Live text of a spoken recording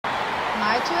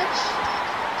my Twitch?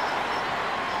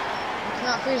 It's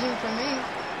not freezing for me.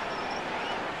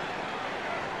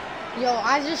 Yo,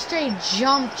 I just straight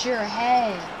jumped your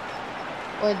head.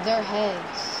 Or their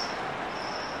heads.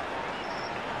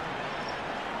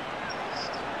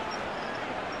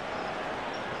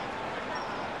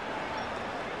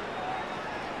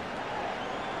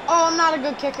 Oh, I'm not a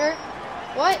good kicker.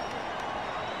 What?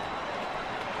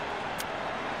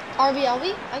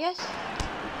 RBLB, I guess.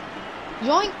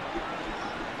 Yoink.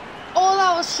 Oh,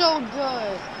 that was so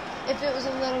good. If it was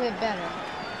a little bit better,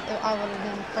 I would have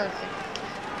been perfect.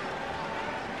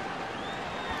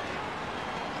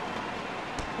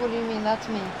 What do you mean? That's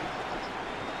me.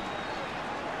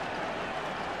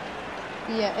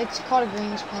 Yeah, it's called a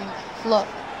green screen. Look.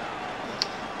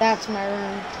 That's my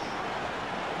room.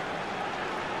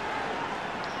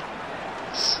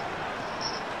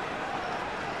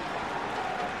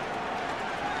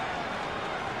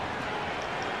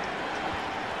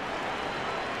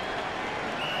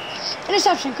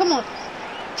 Interception, come on.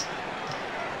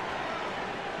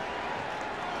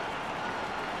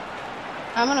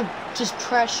 I'm gonna just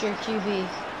press your QB.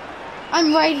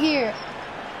 I'm right here.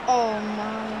 Oh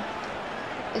my.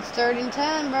 It's 3rd and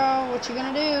 10, bro. What you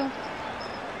gonna do?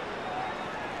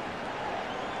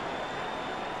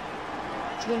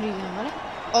 What you gonna do? You gonna run it?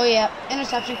 Oh yeah,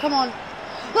 interception, come on.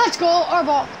 Let's go, our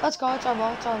ball. Let's go, it's our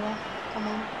ball, it's our ball. Come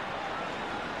on.